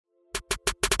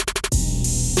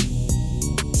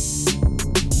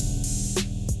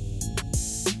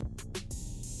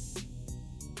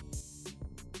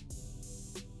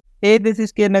Hey, this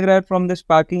is K. Nagrar from the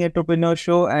Sparking Entrepreneur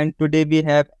Show, and today we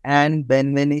have Anne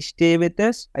Benveniste with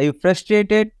us. Are you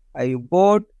frustrated? Are you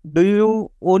bored? Do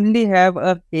you only have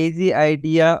a hazy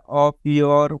idea of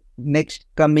your next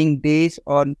coming days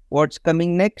or what's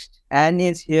coming next? Anne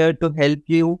is here to help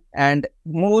you, and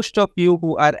most of you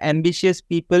who are ambitious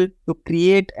people to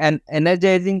create an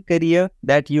energizing career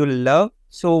that you love.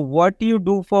 So, what you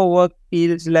do for work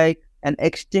feels like an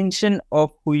extension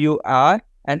of who you are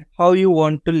and how you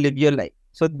want to live your life.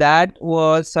 So that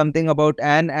was something about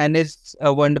Anne. Anne is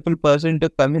a wonderful person to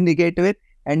communicate with.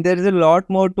 And there is a lot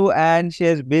more to Anne. She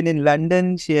has been in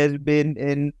London.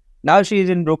 Now she is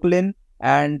in Brooklyn.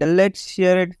 And let's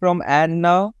hear it from Anne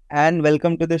now. Anne,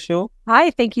 welcome to the show. Hi,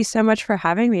 thank you so much for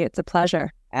having me. It's a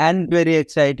pleasure. And very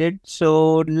excited.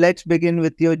 So let's begin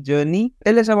with your journey.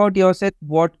 Tell us about yourself.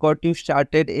 What got you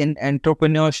started in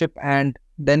entrepreneurship and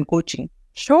then coaching?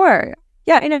 Sure.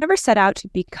 Yeah, I never set out to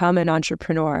become an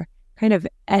entrepreneur. Kind of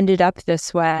ended up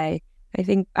this way. I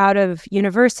think out of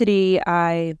university,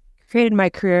 I created my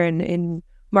career in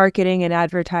marketing and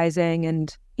advertising.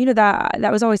 And,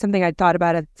 that was always something I'd thought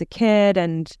about as a kid,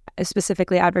 and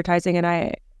specifically advertising. And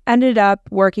I ended up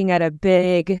working at a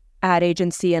big ad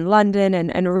agency in London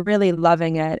and really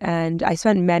loving it. And I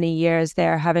spent many years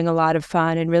there having a lot of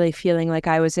fun and really feeling like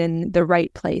I was in the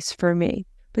right place for me.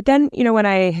 But then, when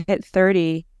I hit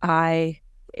 30,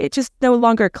 it just no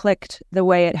longer clicked the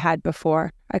way it had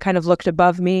before. I kind of looked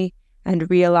above me and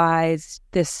realized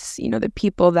this, the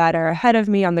people that are ahead of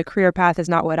me on the career path is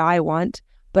not what I want,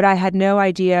 but I had no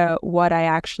idea what I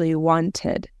actually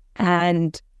wanted.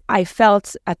 And I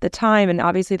felt at the time, and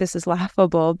obviously this is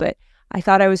laughable, but I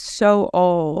thought I was so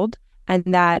old, and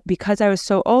that because I was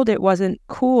so old, it wasn't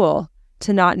cool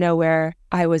to not know where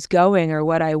I was going or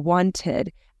what I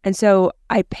wanted. And so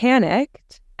I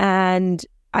panicked, and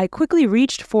I quickly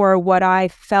reached for what I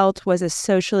felt was a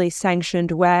socially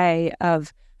sanctioned way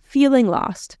of feeling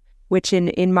lost, which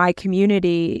in my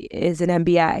community is an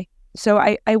MBA. So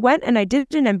I went and I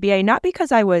did an MBA, not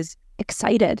because I was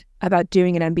excited about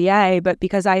doing an MBA, but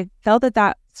because I felt that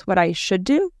that's what I should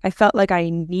do. I felt like I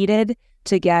needed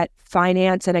to get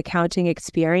finance and accounting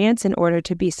experience in order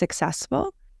to be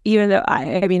successful, even though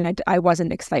I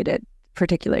wasn't excited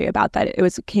particularly about that.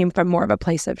 It came from more of a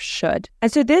place of should.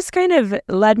 And so this kind of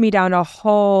led me down a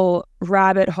whole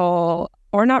a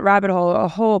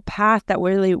whole path that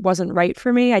really wasn't right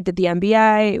for me. I did the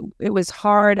MBA. It was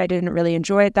hard. I didn't really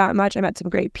enjoy it that much. I met some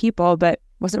great people, but it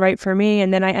wasn't right for me.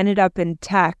 And then I ended up in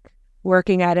tech,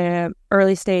 working at an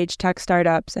early stage tech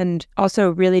startups, and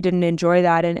also really didn't enjoy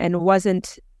that and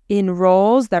wasn't in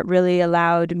roles that really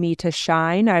allowed me to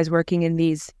shine. I was working in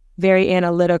these very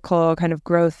analytical kind of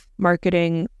growth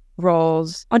marketing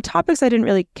roles on topics I didn't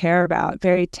really care about,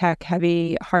 very tech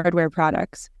heavy hardware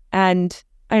products. And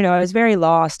I don't know, I was very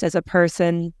lost as a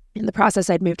person. In the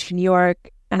process, I'd moved to New York,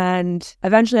 and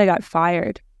eventually I got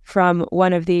fired from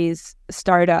one of these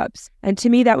startups. And to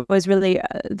me, that was really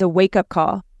the wake-up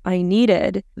call I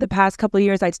needed. The past couple of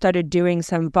years, I'd started doing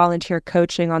some volunteer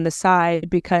coaching on the side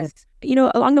because,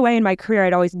 along the way in my career,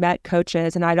 I'd always met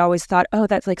coaches and I'd always thought, oh,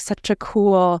 that's like such a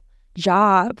cool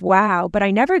job. Wow. But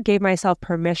I never gave myself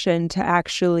permission to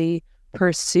actually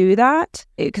pursue that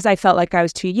because I felt like I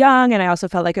was too young, and I also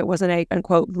felt like it wasn't a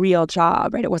unquote real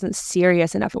job, right? It wasn't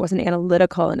serious enough. It wasn't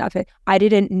analytical enough. I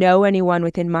didn't know anyone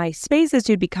within my spaces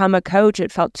who'd become a coach.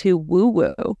 It felt too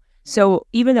woo-woo. So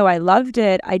even though I loved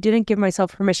it, I didn't give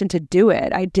myself permission to do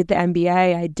it. I did the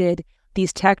MBA. I did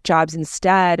these tech jobs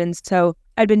instead. And so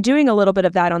I'd been doing a little bit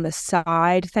of that on the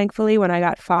side, thankfully, when I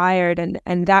got fired.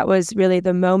 And that was really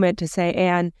the moment to say,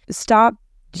 Anne, stop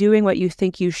doing what you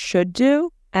think you should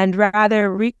do and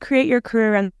rather recreate your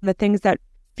career around the things that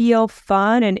feel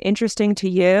fun and interesting to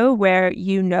you, where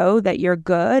you know that you're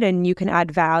good and you can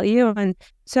add value. And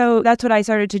so that's what I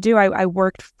started to do. I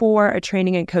worked for a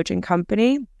training and coaching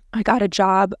company. I got a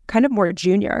job kind of more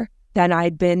junior than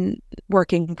I'd been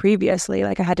working previously.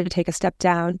 Like I had to take a step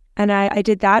down. And I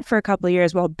did that for a couple of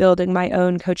years while building my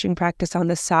own coaching practice on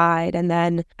the side. And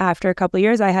then after a couple of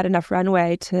years, I had enough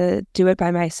runway to do it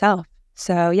by myself.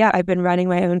 So yeah, I've been running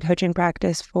my own coaching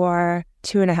practice for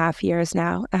 2.5 years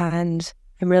now, and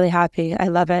I'm really happy. I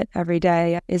love it. Every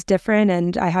day is different,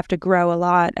 and I have to grow a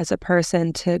lot as a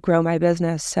person to grow my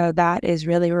business. So that is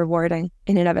really rewarding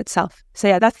in and of itself. So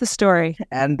yeah, that's the story.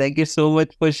 And thank you so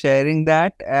much for sharing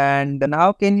that. And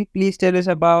now can you please tell us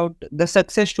about the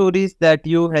success stories that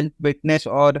you help witness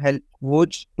or help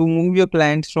coach to move your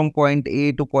clients from point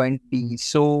A to point B?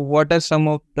 So what are some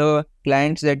of the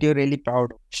clients that you're really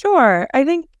proud of? Sure. I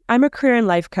think I'm a career and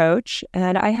life coach,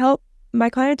 and I help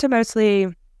my clients are mostly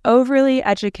overly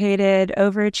educated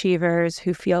overachievers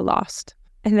who feel lost.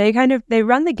 And they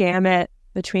run the gamut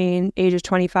between ages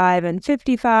 25 and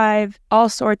 55, all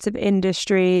sorts of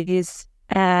industries,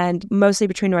 and mostly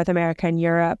between North America and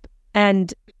Europe.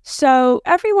 And so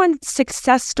everyone's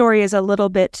success story is a little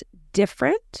bit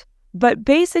different. But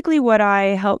basically what I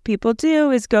help people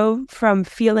do is go from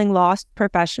feeling lost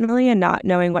professionally and not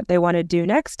knowing what they want to do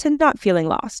next to not feeling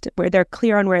lost, where they're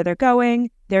clear on where they're going,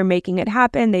 they're making it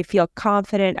happen, they feel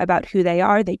confident about who they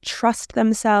are, they trust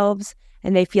themselves,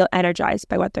 and they feel energized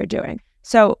by what they're doing.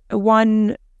 So I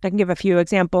can give a few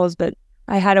examples, but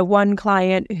I had one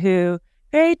client who,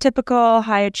 very typical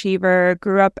high achiever,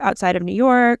 grew up outside of New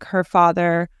York. Her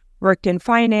father worked in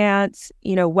finance,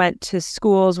 went to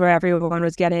schools where everyone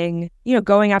was getting,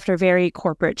 going after very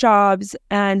corporate jobs.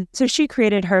 And so she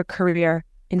created her career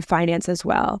in finance as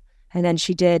well. And then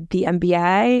she did the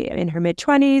MBA in her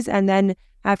mid-20s. And then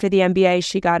after the MBA,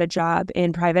 she got a job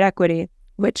in private equity,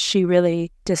 which she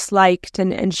really disliked.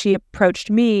 And she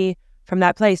approached me from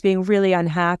that place, being really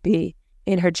unhappy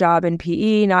in her job in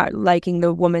PE, not liking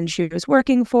the woman she was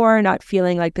working for, not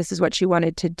feeling like this is what she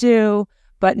wanted to do,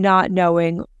 but not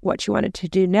knowing what she wanted to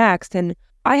do next. And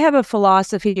I have a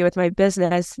philosophy with my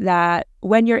business that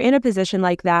when you're in a position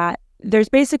like that, there's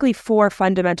basically 4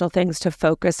 fundamental things to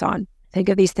focus on. Think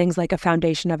of these things like a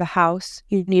foundation of a house.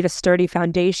 You need a sturdy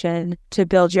foundation to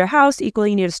build your house. Equally,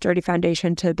 you need a sturdy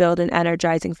foundation to build an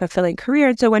energizing, fulfilling career.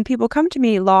 And so when people come to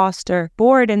me lost or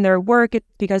bored in their work, it's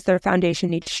because their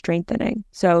foundation needs strengthening.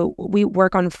 So we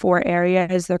work on 4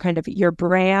 areas. They're kind of your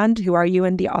brand. Who are you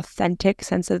in the authentic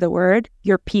sense of the word?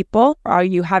 Your people. Are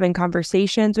you having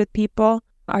conversations with people?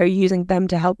 Are you using them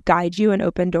to help guide you and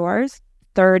open doors?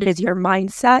 Third is your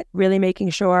mindset, really making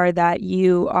sure that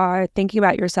you are thinking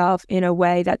about yourself in a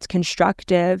way that's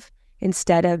constructive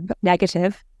instead of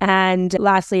negative. And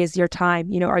lastly is your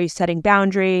time. Are you setting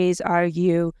boundaries? Are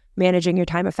you managing your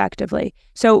time effectively?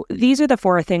 So these are the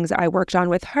 4 things I worked on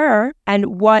with her.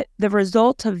 And what the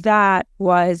result of that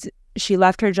was, she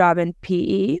left her job in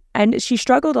PE and she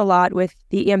struggled a lot with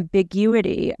the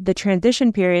ambiguity, the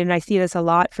transition period. And I see this a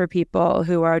lot for people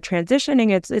who are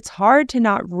transitioning. It's hard to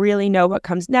not really know what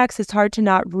comes next. It's hard to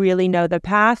not really know the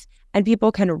path. And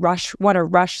people can want to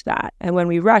rush that. And when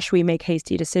we rush, we make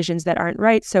hasty decisions that aren't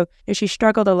right. So she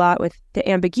struggled a lot with the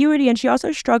ambiguity. And she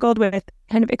also struggled with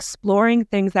kind of exploring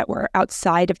things that were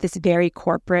outside of this very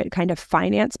corporate kind of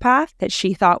finance path that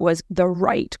she thought was the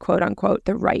right, quote unquote,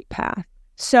 the right path.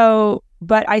 So,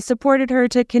 but I supported her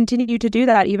to continue to do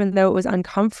that, even though it was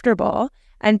uncomfortable,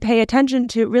 and pay attention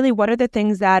to really what are the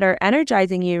things that are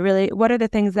energizing you, really what are the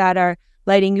things that are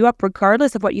lighting you up,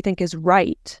 regardless of what you think is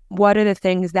right. What are the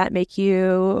things that make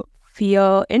you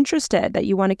feel interested, that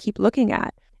you want to keep looking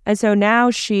at? And so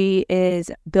now she is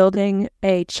building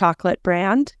a chocolate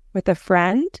brand with a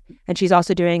friend, and she's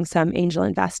also doing some angel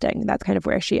investing. That's kind of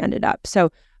where she ended up.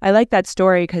 So I like that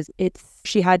story because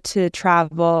she had to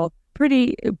travel.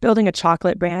 Building a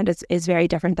chocolate brand is very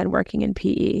different than working in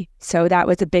PE. So that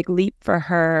was a big leap for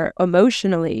her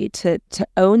emotionally to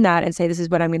own that and say, this is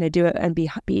what I'm going to do and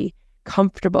be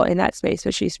comfortable in that space.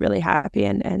 But she's really happy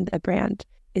and the brand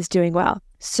is doing well.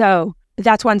 So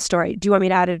that's one story. Do you want me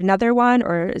to add another one,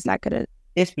 or is that going to?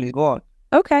 Yes, please go on.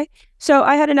 Okay. So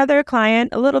I had another client,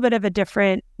 a little bit of a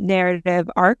different narrative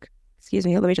arc. Excuse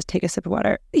me, let me just take a sip of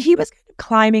water. He was kind of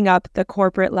climbing up the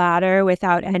corporate ladder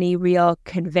without any real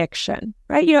conviction,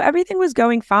 right? Everything was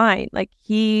going fine. Like,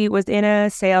 he was in a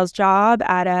sales job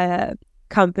at a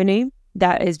company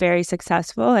that is very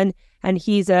successful, and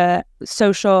he's a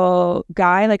social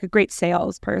guy, like a great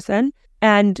salesperson.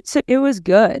 And so it was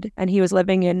good. And he was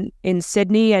living in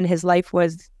Sydney, and his life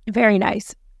was very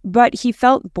nice. But he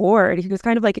felt bored. He was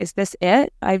kind of like, is this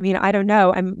it? I mean, I don't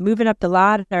know. I'm moving up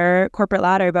the corporate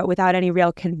ladder, but without any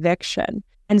real conviction.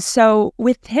 And so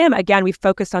with him, again, we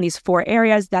focused on these 4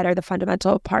 areas that are the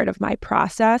fundamental part of my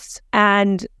process.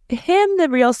 And the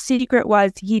real secret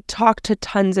was he talked to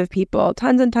tons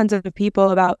and tons of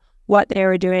people about what they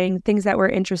were doing, things that were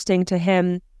interesting to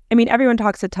him. I mean, everyone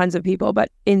talks to tons of people, but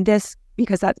in this,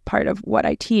 because that's part of what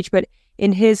I teach, but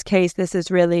in his case, this is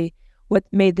really what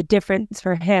made the difference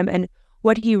for him. And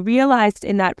what he realized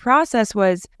in that process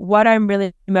was, what I'm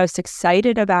really most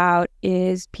excited about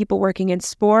is people working in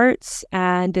sports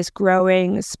and this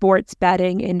growing sports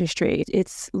betting industry.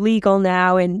 It's legal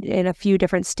now in a few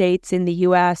different states in the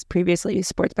US. Previously,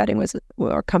 sports betting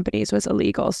companies was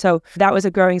illegal. So that was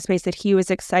a growing space that he was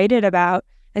excited about.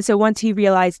 And so once he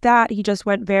realized that, he just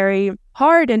went very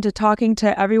hard into talking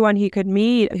to everyone he could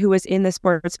meet who was in the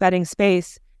sports betting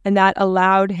space. And that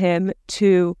allowed him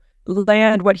to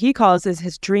land what he calls is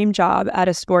his dream job at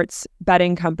a sports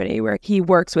betting company, where he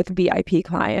works with VIP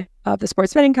client of the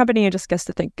sports betting company and just gets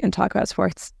to think and talk about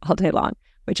sports all day long.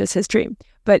 which is his dream.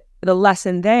 But the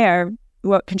lesson there,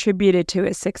 what contributed to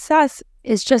his success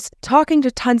is just talking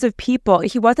to tons of people.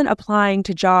 He wasn't applying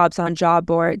to jobs on job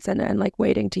boards and like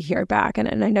waiting to hear back.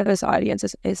 And I know this audience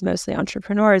is mostly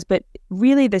entrepreneurs, but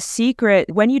really the secret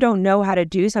when you don't know how to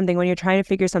do something, when you're trying to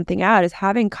figure something out, is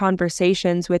having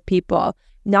conversations with people,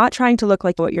 not trying to look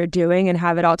like what you're doing and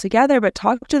have it all together, but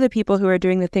talk to the people who are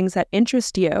doing the things that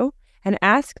interest you and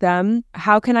ask them,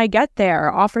 how can I get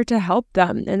there? Offer to help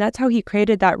them. And that's how he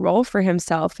created that role for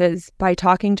himself, is by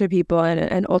talking to people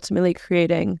and ultimately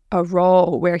creating a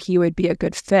role where he would be a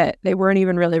good fit. They weren't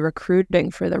even really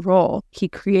recruiting for the role. He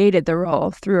created the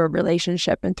role through a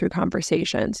relationship and through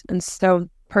conversations. And so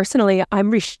personally,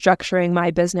 I'm restructuring my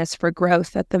business for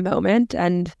growth at the moment,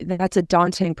 and that's a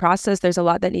daunting process. There's a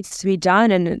lot that needs to be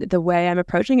done, and the way I'm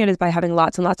approaching it is by having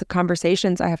lots and lots of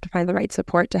conversations. I have to find the right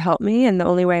support to help me, and the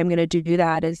only way I'm going to do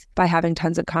that is by having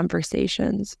tons of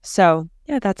conversations. So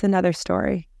yeah, that's another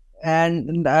story.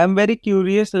 And I'm very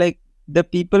curious, like the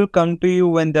people come to you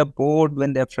when they're bored,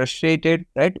 when they're frustrated,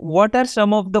 right? What are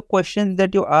some of the questions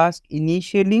that you ask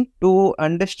initially to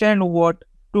understand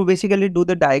to basically do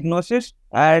the diagnosis,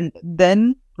 and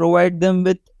then provide them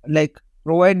with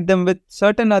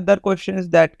certain other questions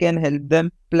that can help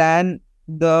them plan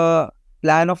the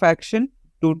plan of action,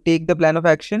 to take the plan of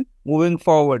action moving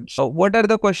forward. So what are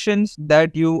the questions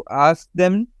that you ask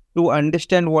them to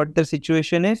understand what the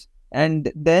situation is?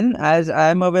 And then, as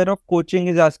I am aware of, coaching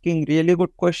is asking really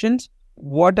good questions.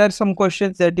 What are some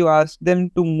questions that you ask them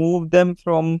to move them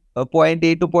from point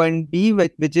A to point B,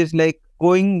 which is like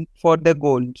going for their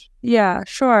goals? Yeah,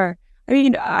 sure. I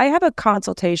mean, I have a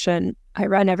consultation I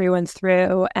run everyone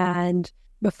through and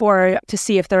before to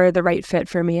see if they're the right fit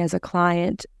for me as a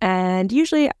client. And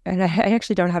usually, and I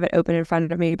actually don't have it open in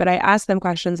front of me, but I ask them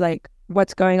questions like,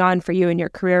 what's going on for you in your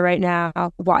career right now?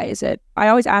 Why is it? I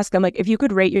always ask them, like, if you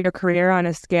could rate your career on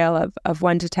a scale of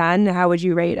 1 to 10, how would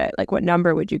you rate it? Like, what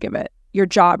number would you give it? Your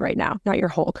job right now, not your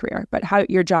whole career, but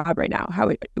your job right now,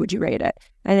 how would you rate it?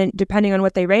 And then depending on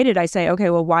what they rated, I say, okay,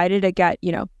 well, why did it get,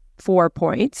 4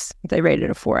 points? If they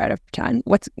rated a 4 out of 10,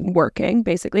 what's working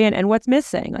basically, and what's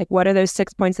missing? Like, what are those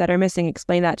 6 points that are missing?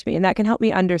 Explain that to me. And that can help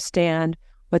me understand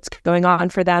what's going on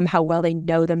for them, how well they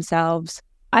know themselves.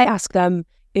 I ask them,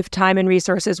 if time and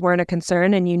resources weren't a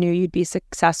concern and you knew you'd be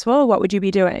successful, what would you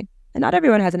be doing? And not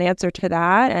everyone has an answer to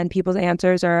that. And people's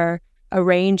answers are a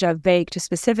range of vague to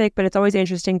specific, but it's always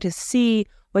interesting to see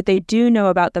what they do know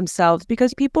about themselves,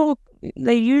 because people,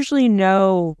 they usually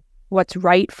know what's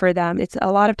right for them. It's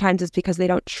a lot of times it's because they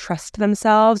don't trust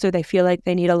themselves, or they feel like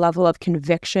they need a level of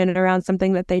conviction around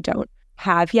something that they don't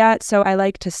have yet. So I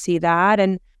like to see that.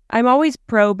 And I'm always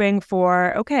probing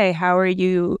for, okay, how are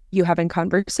you having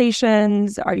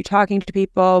conversations? Are you talking to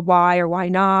people? Why or why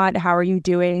not? How are you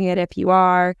doing it if you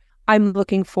are? I'm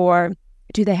looking for,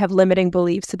 do they have limiting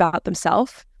beliefs about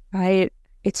themselves, right?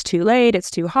 It's too late. It's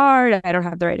too hard. I don't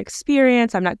have the right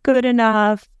experience. I'm not good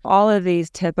enough. All of these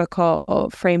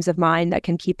typical frames of mind that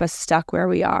can keep us stuck where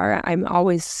we are. I'm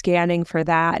always scanning for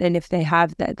that. And if they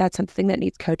have that, that's something that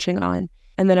needs coaching on.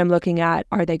 And then I'm looking at,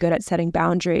 are they good at setting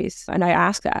boundaries? And I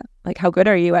ask that, like, how good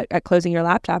are you at closing your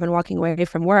laptop and walking away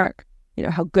from work?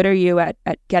 How good are you at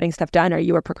getting stuff done? Are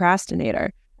you a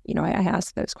procrastinator? I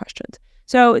ask those questions.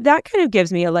 So that kind of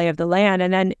gives me a lay of the land.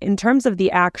 And then in terms of the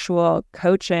actual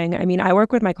coaching, I mean, I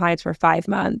work with my clients for 5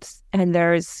 months, and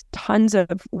there's tons of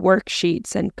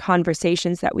worksheets and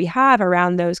conversations that we have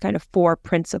around those kind of 4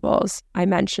 principles I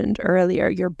mentioned earlier: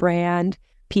 your brand,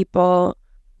 people,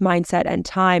 mindset, and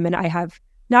time. And I have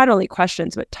not only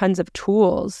questions, but tons of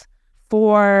tools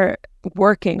for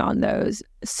working on those.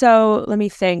 So let me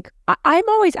think. I'm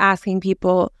always asking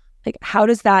people, like, how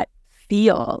does that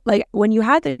feel? Like, when you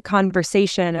had the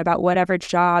conversation about whatever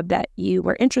job that you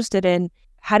were interested in,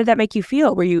 how did that make you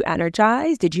feel? Were you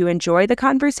energized? Did you enjoy the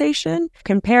conversation?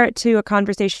 Compare it to a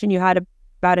conversation you had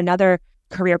about another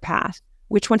career path.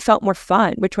 Which one felt more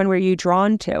fun? Which one were you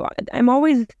drawn to? I'm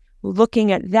always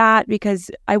looking at that because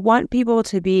I want people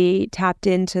to be tapped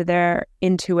into their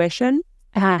intuition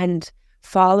and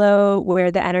follow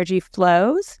where the energy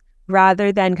flows,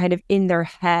 rather than kind of in their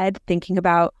head thinking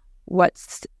about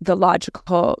what's the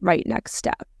logical right next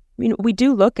step. I mean, we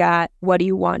do look at what do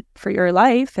you want for your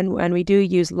life, and we do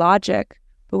use logic,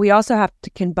 but we also have to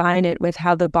combine it with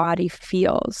how the body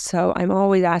feels. So I'm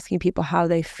always asking people how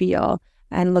they feel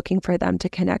and looking for them to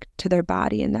connect to their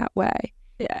body in that way.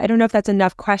 I don't know if that's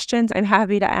enough questions. I'm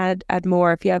happy to add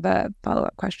more if you have a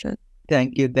follow-up question.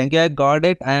 Thank you. I got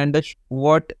it. I understand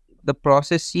what the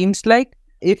process seems like.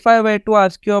 If I were to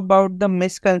ask you about the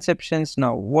misconceptions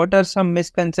now, what are some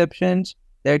misconceptions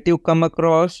that you come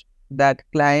across that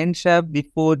clients have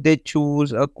before they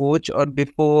choose a coach or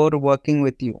before working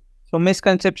with you? So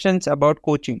misconceptions about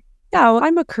coaching. Yeah, well,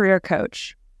 I'm a career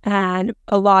coach, and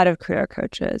a lot of career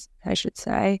coaches, I should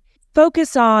say,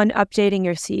 focus on updating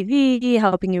your CV,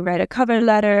 helping you write a cover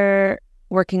letter,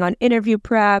 working on interview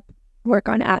prep, work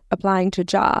on applying to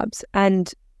jobs.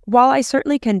 And while I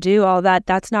certainly can do all that,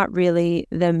 that's not really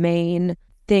the main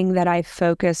thing that I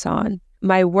focus on.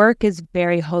 My work is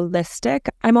very holistic.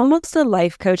 I'm almost a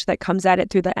life coach that comes at it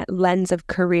through the lens of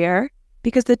career,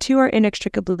 because the two are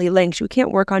inextricably linked. You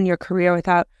can't work on your career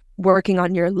without working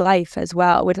on your life as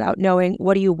well, without knowing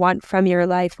what do you want from your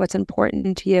life, what's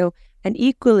important to you, and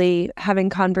equally having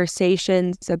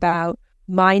conversations about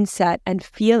mindset and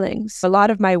feelings. A lot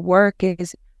of my work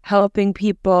is helping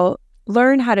people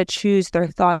learn how to choose their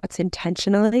thoughts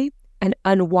intentionally and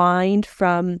unwind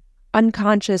from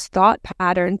unconscious thought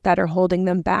patterns that are holding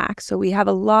them back. So we have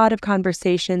a lot of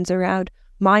conversations around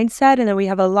mindset, and then we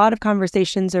have a lot of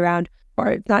conversations around,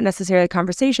 or not necessarily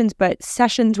conversations, but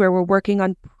sessions where we're working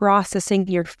on processing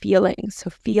your feelings. So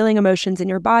feeling emotions in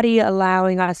your body,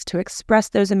 allowing us to express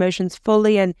those emotions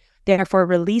fully and therefore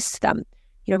release them.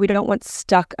 You know, we don't want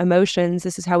stuck emotions.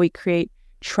 This is how we create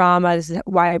trauma. This is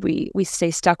why we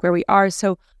stay stuck where we are.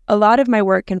 So a lot of my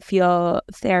work can feel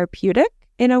therapeutic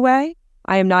in a way.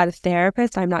 I am not a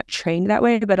therapist. I'm not trained that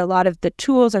way, but a lot of the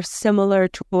tools are similar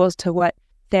tools to what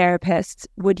therapists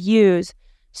would use.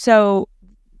 So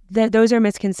those are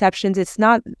misconceptions. It's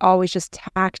not always just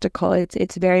tactical.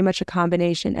 It's very much a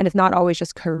combination, and it's not always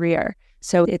just career.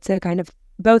 So it's a kind of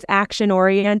both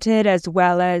action-oriented as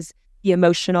well as the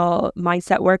emotional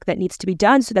mindset work that needs to be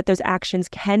done so that those actions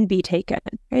can be taken.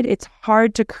 Right? It's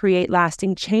hard to create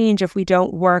lasting change if we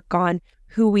don't work on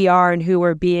who we are and who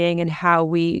we're being and how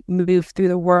we move through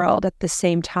the world at the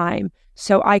same time.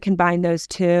 So I combine those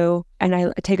two, and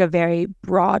I take a very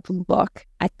broad look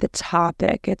at the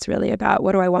topic. It's really about,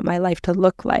 what do I want my life to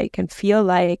look like and feel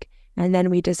like? And then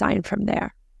we design from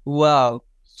there. Wow.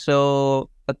 So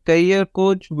a career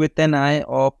coach with an eye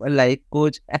of a life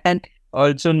coach and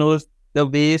also knows the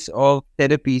ways of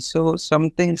therapy. So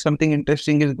something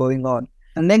interesting is going on.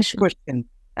 The next question.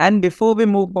 And before we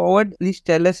move forward, please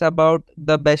tell us about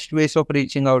the best ways of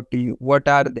reaching out to you. What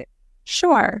are they?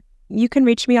 Sure. You can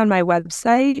reach me on my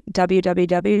website,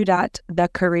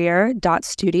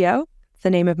 www.thecareer.studio. It's the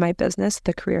name of my business,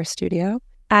 The Career Studio.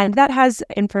 And that has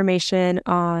information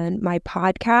on my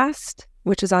podcast,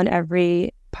 which is on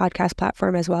every podcast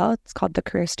platform as well. It's called The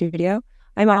Career Studio.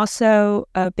 I'm also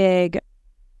a big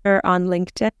on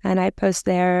LinkedIn, and I post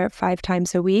there 5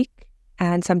 times a week.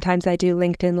 And sometimes I do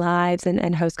LinkedIn Lives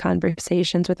and host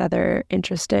conversations with other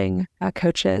interesting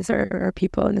coaches or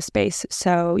people in the space.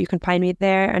 So you can find me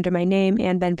there under my name,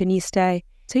 Anne Benveniste.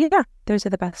 So yeah, those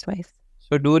are the best ways.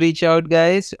 So do reach out,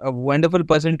 guys. A wonderful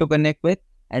person to connect with.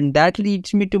 And that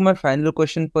leads me to my final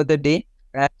question for the day.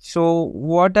 So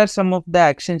what are some of the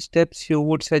action steps you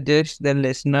would suggest the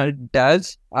listener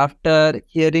does after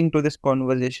hearing to this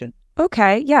conversation?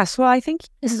 Okay, yes. Well, I think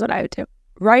this is what I would do.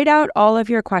 Write out all of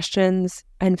your questions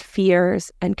and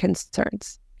fears and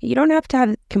concerns. You don't have to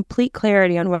have complete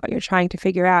clarity on what you're trying to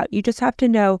figure out. You just have to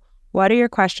know, what are your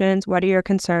questions, what are your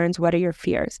concerns, what are your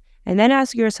fears? And then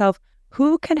ask yourself,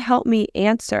 who can help me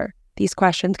answer these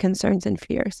questions, concerns, and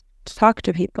fears? Talk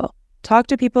to people. Talk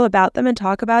to people about them and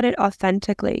talk about it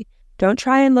authentically. Don't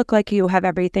try and look like you have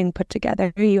everything put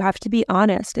together. You have to be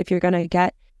honest if you're going to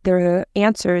get the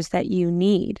answers that you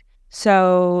need.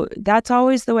 So that's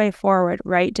always the way forward.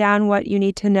 Write down what you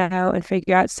need to know and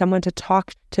figure out someone to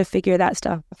talk to figure that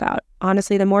stuff out.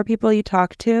 Honestly, the more people you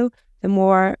talk to, the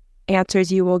more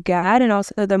answers you will get, and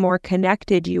also the more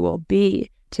connected you will be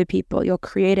to people. You'll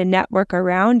create a network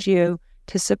around you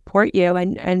to support you,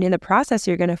 and in the process,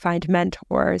 you're going to find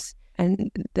mentors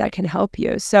and that can help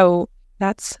you. So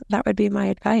that would be my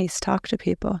advice. Talk to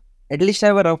people. At least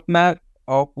have a rough map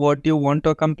of what you want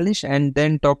to accomplish, and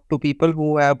then talk to people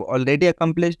who have already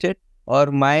accomplished it or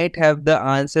might have the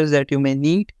answers that you may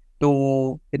need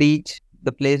to reach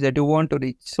the place that you want to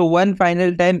reach. So one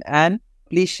final time, Anne,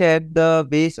 please share the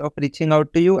ways of reaching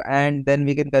out to you, and then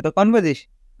we can get a conversation.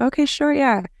 Okay, sure,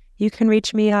 yeah. You can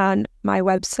reach me on my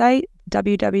website,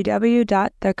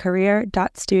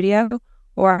 www.thecareer.studio,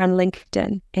 or on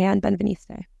LinkedIn, Anne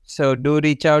Benveniste. So do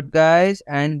reach out, guys.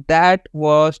 And that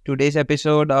was today's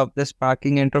episode of the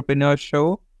Sparking Entrepreneur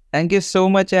Show. Thank you so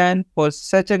much, Anne, for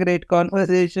such a great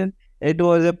conversation. It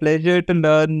was a pleasure to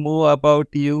learn more about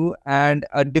you and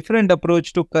a different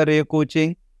approach to career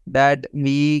coaching that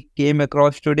we came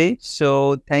across today.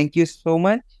 So thank you so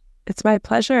much. It's my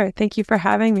pleasure. Thank you for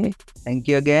having me. Thank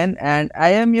you again. And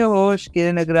I am your host,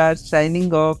 Kiran Agrar,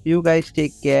 signing off. You guys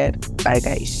take care. Bye,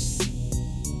 guys.